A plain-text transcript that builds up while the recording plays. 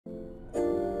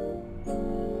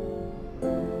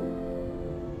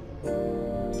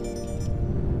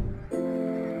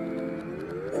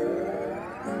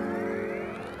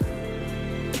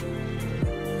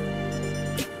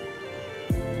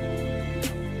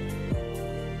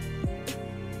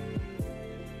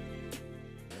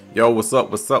Yo, what's up?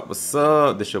 What's up? What's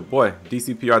up? This your boy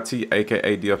DCPRT,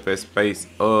 aka DFS Space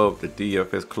of the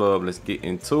DFS Club. Let's get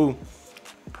into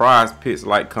prize picks.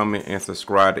 Like, comment, and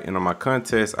subscribe to enter my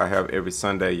contest. I have every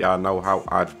Sunday. Y'all know how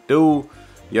I do.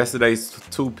 Yesterday's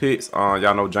two picks.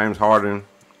 Y'all know James Harden,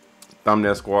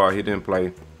 thumbnail squad. He didn't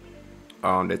play.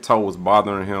 That toe was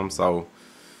bothering him, so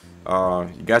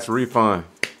you got your refund.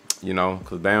 You know,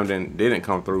 cause Bam didn't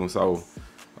come through. So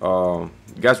you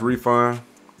got your refund.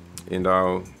 And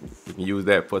you can use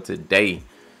that for today.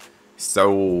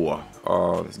 So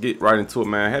let's get right into it,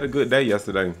 man. I had a good day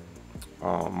yesterday.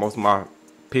 Most of my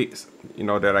picks, you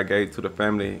know, that I gave to the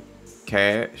family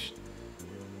cashed,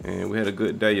 and we had a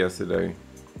good day yesterday.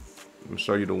 Let me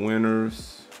show you the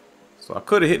winners. So I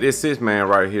could have hit this 6-man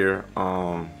right here.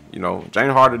 You know,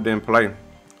 James Harden didn't play,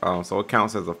 so it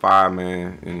counts as a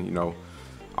 5-man, and you know,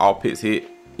 all picks hit.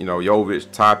 You know,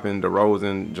 Jovic, Toppin,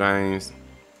 DeRozan, James.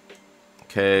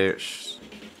 Cash.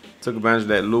 Took advantage of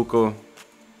that Luka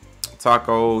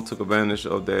taco. Took advantage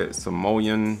of that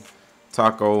Samoan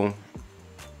taco.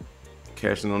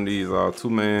 Cashing on these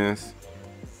 2-mans.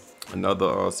 Another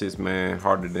 6-man.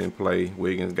 Harder didn't play.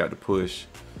 Wiggins got the push.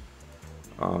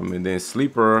 And then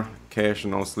sleeper.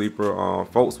 Cashing on sleeper.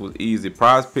 Folks was easy.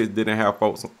 Prize picks didn't have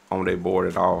folks on their board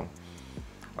at all.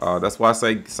 That's why I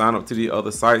say sign up to the other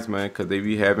sites, man, because they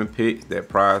be having picks that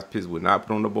prize picks would not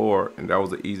put on the board, and that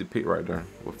was an easy pick right there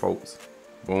with folks.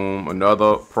 Boom,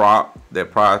 another prop that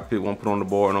prize pick won't put on the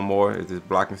board no more is this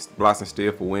blocking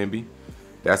steal for Wemby.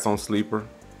 That's on sleeper.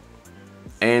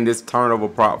 And this turnover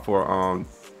prop for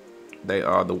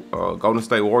the Golden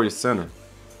State Warriors center.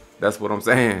 That's what I'm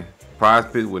saying. Prize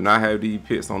picks would not have these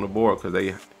picks on the board because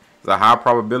there's a high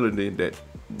probability that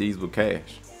these would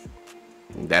cash.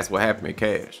 That's what happened in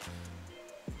cash.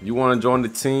 You want to join the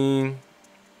team?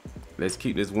 Let's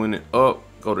keep this winning up.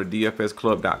 Go to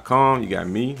dfsclub.com. You got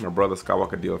me, my brother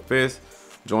Skywalker DFS.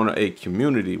 Join a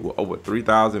community with over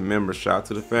 3,000 members. Shout out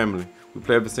to the family. We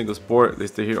play every single sport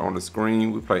listed here on the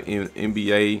screen. We play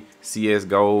NBA,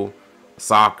 CSGO,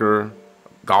 soccer,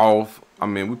 golf. I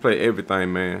mean, we play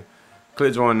everything, man.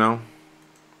 Click join now.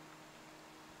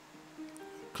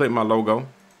 Click my logo.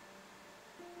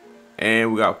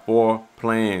 And we got 4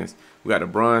 plans. We got the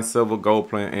bronze, silver, gold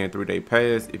plan, and 3-day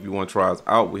pass. If you want to try us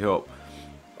out, we help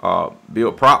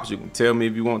build props. You can tell me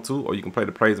if you want to, or you can play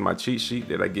the plays in my cheat sheet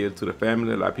that I give to the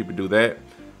family. A lot of people do that.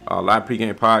 Live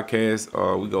pregame podcast.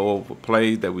 We go over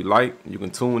plays that we like. You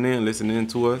can tune in, listen in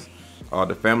to us.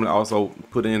 The family also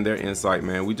put in their insight,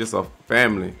 man. We just a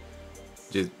family.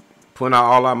 Just putting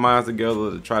all our minds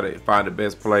together to try to find the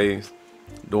best plays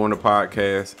during the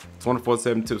podcast.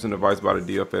 24/7 tips and advice by the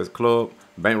DFS Club.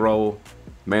 Bankroll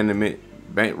management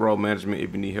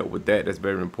if you need help with that. That's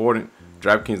very important.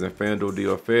 DraftKings and FanDuel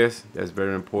DFS. That's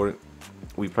very important.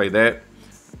 We play that.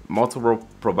 Multiple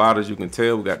providers, you can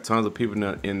tell. We got tons of people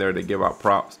in there that give out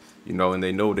props, you know, and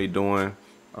they know what they're doing.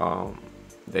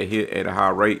 They hit at a high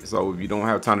rate. So if you don't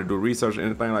have time to do research or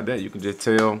anything like that, you can just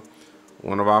tell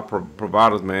one of our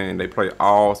providers, man, they play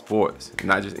all sports,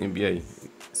 not just NBA.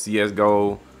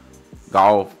 CSGO,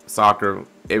 golf, soccer,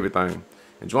 everything.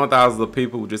 And join thousands of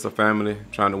people, just a family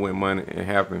trying to win money and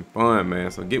having fun,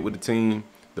 man. So get with the team,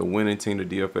 the winning team, the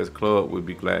DFS Club. We'll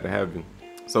be glad to have you.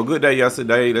 So good day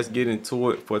yesterday. Let's get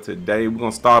into it for today. We're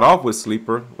going to start off with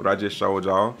sleeper, what I just showed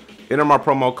y'all. Enter my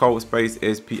promo code SPACE,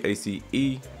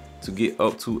 SPACE, to get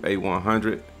up to a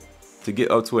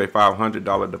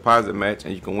 $500 deposit match,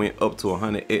 and you can win up to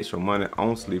 100 extra money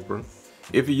on sleeper.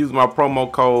 If you use my promo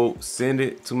code, send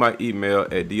it to my email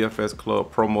at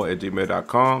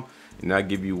dfsclubpromo@gmail.com, and I'll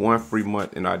give you 1 free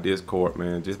month in our Discord,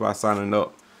 man. Just by signing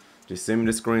up, just send me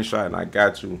the screenshot and I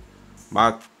got you.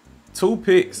 My 2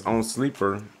 picks on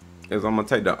sleeper is I'm gonna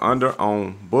take the under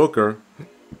on Booker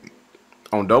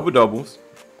on double-doubles.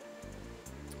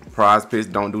 Prize picks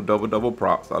don't do double-double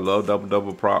props. I love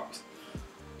double-double props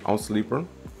on sleeper.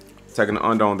 Taking the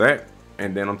under on that.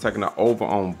 And then I'm taking the over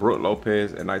on Brook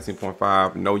Lopez at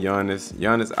 19.5. No Giannis.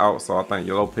 Giannis out, so I think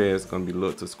Lopez is going to be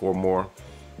looked to score more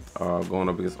going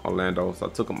up against Orlando. So I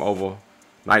took him over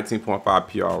 19.5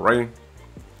 PRA.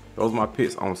 Those are my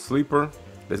picks on sleeper.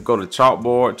 Let's go to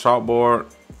chalkboard. Chalkboard.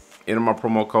 Enter my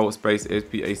promo code SPACE,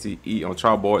 SPACE on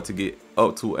chalkboard to get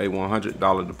up to a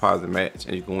 $100 deposit match.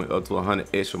 And you can win up to 100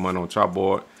 extra money on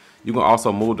chalkboard. You can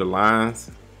also move the lines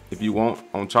if you want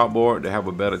on chalkboard to have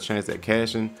a better chance at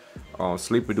cashing.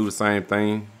 Sleeper do the same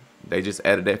thing. They just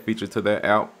added that feature to that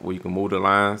app where you can move the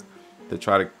lines to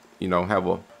try to, you know, have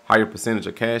a higher percentage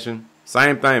of cashing.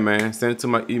 Same thing, man. Send it to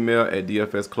my email at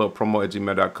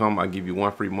dfsclubpromo@gmail.com. I'll give you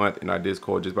 1 free month in our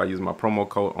Discord just by using my promo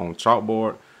code on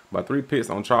chalkboard. My 3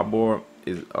 picks on chalkboard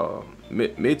is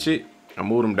Mitchell, I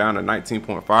moved him down to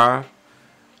 19.5.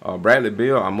 Bradley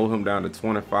Beal, I moved him down to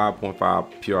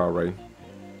 25.5 PRA.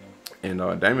 And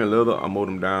Damian Lillard, I moved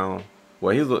him down.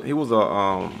 Well,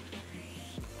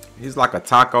 he's like a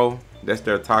taco. That's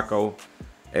their taco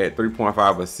at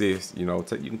 3.5 assists. You know,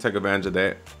 you can take advantage of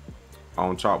that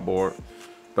on chalkboard.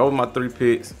 Those are my 3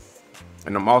 picks.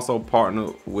 And I'm also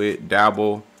partnered with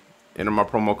Dabble. Enter my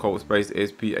promo code space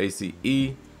SPACE.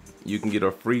 You can get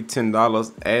a free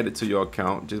 $10 added to your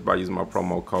account just by using my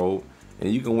promo code.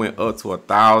 And you can win up to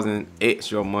 1,000x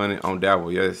your money on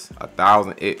Dabble. Yes,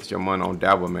 1,000x your money on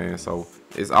Dabble, man. So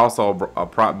it's also a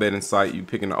prop betting site. You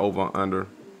picking the over and under.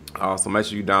 So make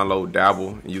sure you download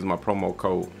Dabble and use my promo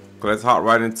code. So let's hop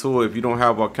right into it. If you don't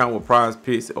have an account with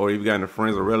Prizepicks, or if you got any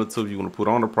friends or relatives you want to put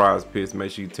on the Prizepicks,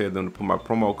 make sure you tell them to put my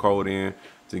promo code in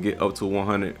to get up to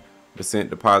 100%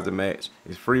 deposit match.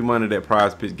 It's free money that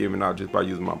Prizepicks giving out just by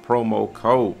using my promo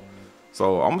code.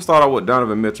 So I'm gonna start out with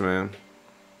Donovan Mitchell, man.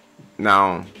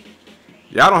 Now,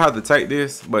 y'all don't have to take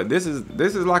this, but this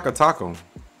is like a taco.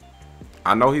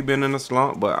 I know he been in a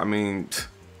slump, but I mean,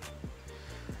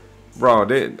 bro,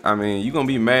 you gonna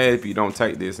be mad if you don't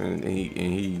take this and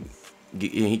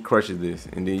he crushes this,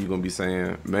 and then you're gonna be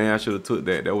saying, man, I should have took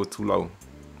that. That was too low.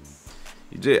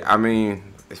 I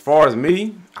mean, as far as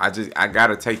me, I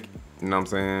gotta take it. You know what I'm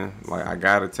saying? Like, I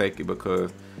gotta take it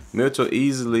because Mitchell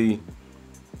easily,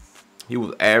 he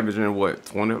was averaging what,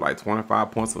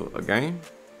 25 points a game.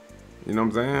 You know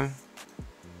what I'm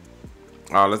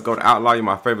saying? Let's go to Outlier,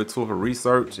 my favorite tool for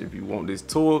research. If you want this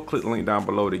tool, click the link down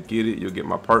below to get it. You'll get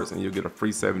my perks and you'll get a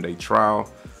free 7-day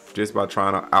trial just by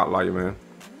trying to Outlier, man.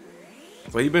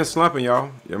 So he been slumping,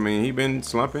 y'all. I mean, he been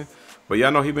slumping, but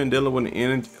y'all know he been dealing with an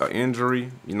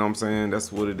injury. You know what I'm saying?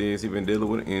 That's what it is. He been dealing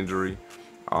with an injury.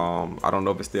 I don't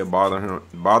know if it's still bothering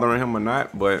him or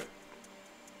not, but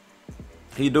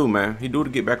he do, man. He do to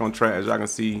get back on track. As y'all can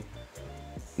see,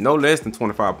 no less than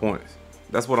 25 points.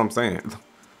 That's what I'm saying.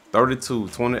 32,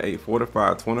 28,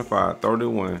 45, 25,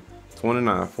 31,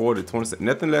 29, 40, 26.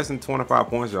 Nothing less than 25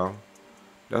 points, y'all.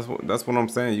 That's what I'm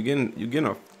saying. You're getting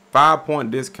a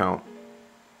 5-point discount.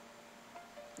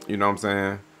 You know what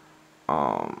I'm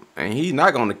saying? And he's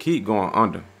not gonna keep going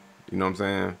under. You know what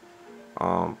I'm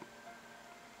saying?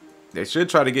 They should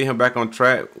try to get him back on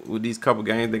track with these couple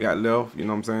games they got left. You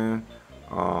know what I'm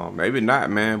saying? Maybe not,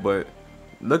 man. But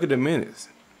look at the minutes.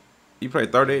 He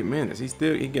played 38 minutes. He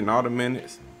getting all the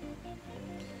minutes.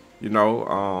 You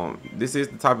know, this is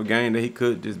the type of game that he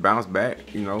could just bounce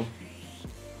back, you know.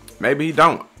 Maybe he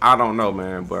don't. I don't know,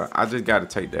 man. But I just got to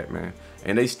take that, man.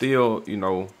 And they still, you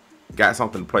know, got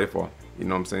something to play for. You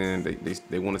know what I'm saying?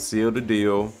 They want to seal the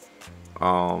deal,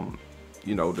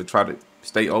 you know, to try to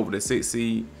stay over the 6th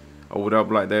seed or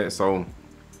whatever like that. So,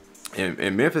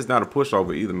 and Memphis not a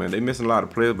pushover either, man. They missing a lot of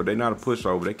players, but they not a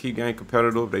pushover. They keep getting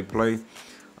competitive. They play.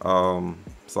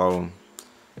 So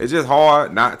it's just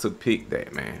hard not to pick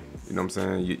that, man. You know what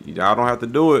I'm saying? Y'all don't have to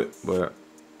do it, but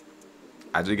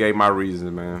I just gave my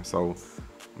reasons, man. So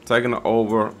I'm taking the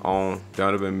over on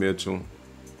Donovan Mitchell.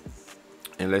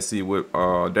 And let's see what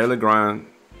Daily Grind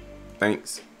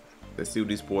thinks. Let's see what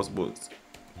these sports books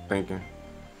thinking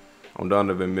on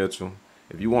Donovan Mitchell.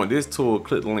 If you want this tool,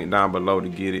 click the link down below to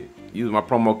get it. Use my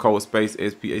promo code SPACE to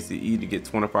get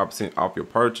 25% off your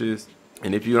purchase.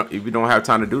 And if you don't have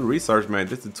time to do the research, man,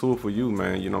 this is a tool for you,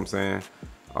 man. You know what I'm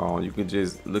saying? You can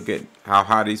just look at how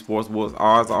high these sports books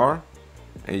odds are,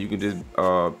 and you can just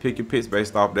pick your picks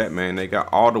based off that, man. They got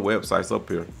all the websites up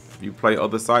here. If you play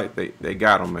other sites, they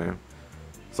got them, man.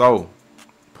 So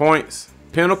points,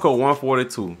 Pinnacle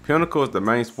 142. Pinnacle is the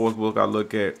main sports book I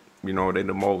look at. You know, they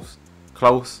the most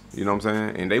close. You know what I'm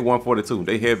saying? And they 142.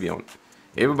 They heavy on it.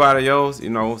 Everybody else, you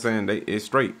know what I'm saying, it's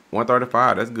straight.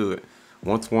 135. That's good.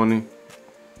 120.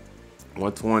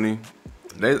 120.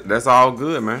 That's all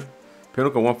good, man.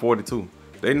 Pinnacle 142.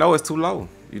 They know it's too low.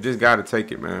 You just gotta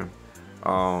take it, man.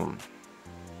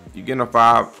 You're getting a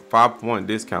 5-point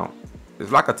discount.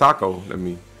 It's like a taco to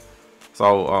me.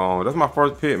 So that's my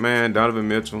first pick, man. Donovan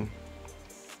Mitchell.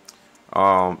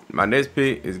 My next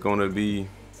pick is gonna be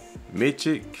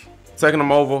Mitchell. Taking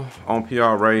him over on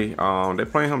PRA. They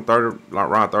playing him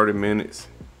around 30 minutes.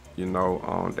 You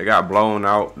know, they got blown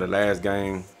out the last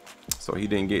game, so he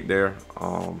didn't get there.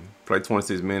 Played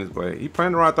 26 minutes, but he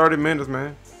playing around 30 minutes,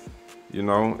 man. You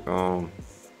know,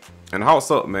 and the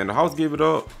Hawks up, man. The Hawks give it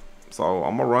up, so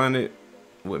I'm gonna run it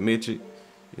with Mitchell.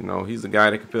 You know, he's a guy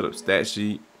that can fill up stat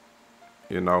sheet.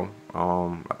 You know,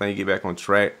 I think he get back on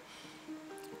track.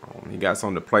 He got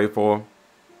something to play for,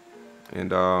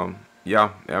 and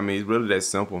yeah, I mean, it's really that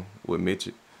simple with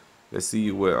Mitchell. Let's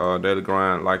see what Daily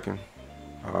Grind liking.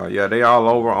 Yeah, they all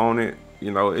over on it.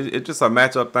 You know, it's just a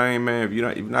matchup thing, man. If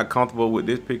you're not comfortable with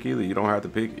this pick either, you don't have to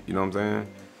pick it. You know what I'm saying?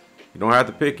 You don't have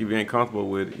to pick if you ain't comfortable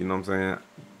with it. You know what I'm saying?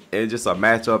 It's just a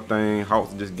matchup thing.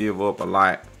 Hawks just give up a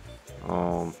lot,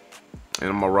 and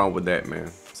I'm gonna run with that,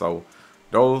 man. So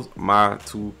those my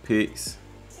 2 picks.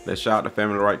 Let's shout out the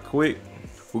family right quick.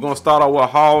 We're gonna start out with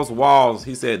Hall's Walls.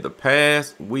 He said the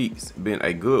past week's been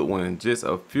a good one. Just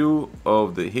a few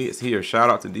of the hits here. Shout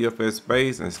out to DFS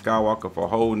Space and Skywalker for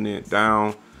holding it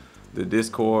down the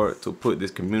Discord to put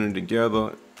this community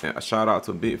together. And a shout out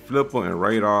to Big Flipper and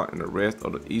Radar and the rest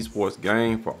of the esports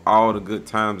game for all the good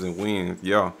times and wins.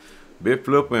 Yeah, Big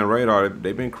Flipper and Radar,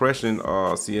 they've been crushing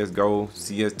CSGO,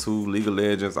 CS2, League of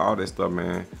Legends, all that stuff,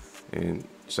 man. And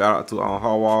shout out to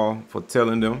Hallwall for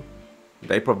telling them.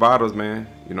 They provide us, man.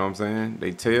 You know what I'm saying?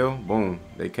 They tell, boom,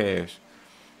 they cash.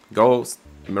 Ghost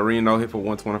Marino hit for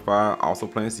 125, also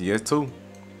playing CS2.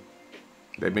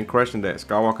 They've been crushing that.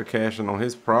 Skywalker cashing on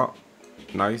his prop.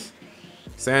 Nice.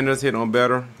 Sanders hit on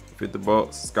better, 50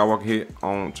 bucks. Skywalker hit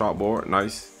on chalkboard,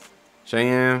 nice.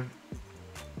 Cheyenne,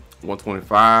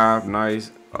 125,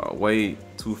 nice. Wade,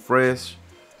 too fresh.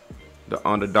 The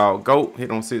underdog goat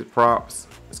hit on 6 props.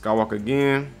 Skywalker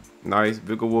again, nice.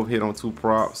 Vigor Wolf hit on 2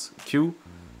 props. Q,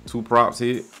 2 props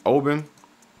hit. Oben,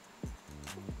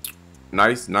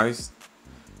 nice, nice.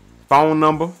 Phone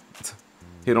number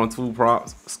hit on 2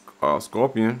 props.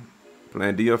 Scorpion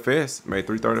playing DFS made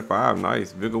 335,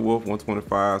 nice. Vigor Wolf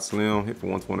 125, Slim hit for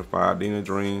 125. Dina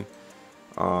Dream,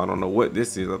 I don't know what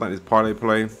this is. I think it's parlay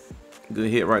play. Good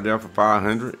hit right there for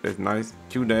 500. That's nice.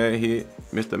 Q Dad hit.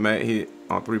 Mr. Matt hit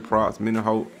on 3 props. Minnie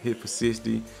Hope hit for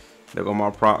 60. There go my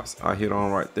props I hit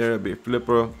on right there. Big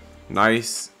Flipper,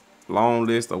 nice. Long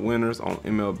list of winners on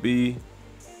MLB.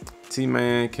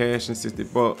 T-Man cashing 60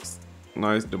 bucks.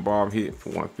 Nice. The Barb hit for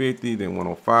 150, then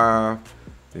 105,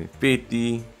 then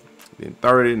 50, then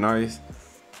 30. Nice.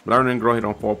 Learning Grow hit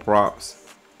on 4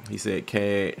 props. He said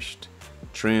cashed.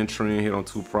 Trend hit on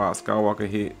 2 props. Skywalker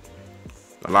hit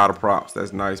a lot of props.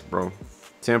 That's nice, bro.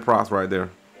 10 props right there.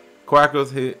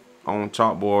 Quackers hit on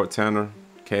chalkboard. Tanner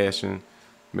cashing.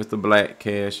 Mr. Black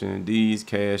cashing. D's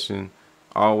cashing.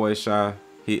 Always Shy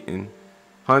hitting.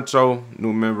 Huncho,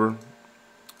 new member,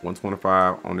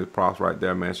 125 on his props right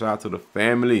there, man. Shout out to the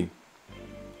family.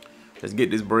 Let's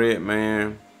get this bread,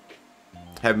 man.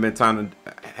 Haven't been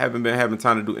having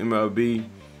time to do MLB,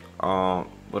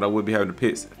 but I will be having the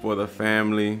picks for the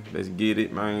family. Let's get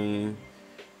it, man.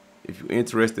 If you're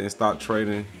interested in stock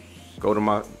trading, go to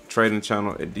my trading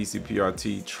channel at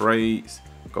DCPRT Trades.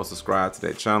 Go subscribe to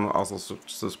that channel. Also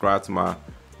subscribe to my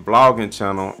blogging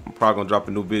channel. I'm probably gonna drop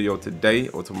a new video today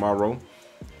or tomorrow,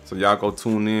 so y'all go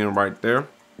tune in right there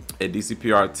at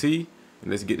DCPRT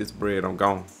and let's get this bread. I'm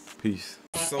gone. Peace.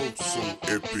 So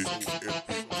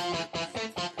epic.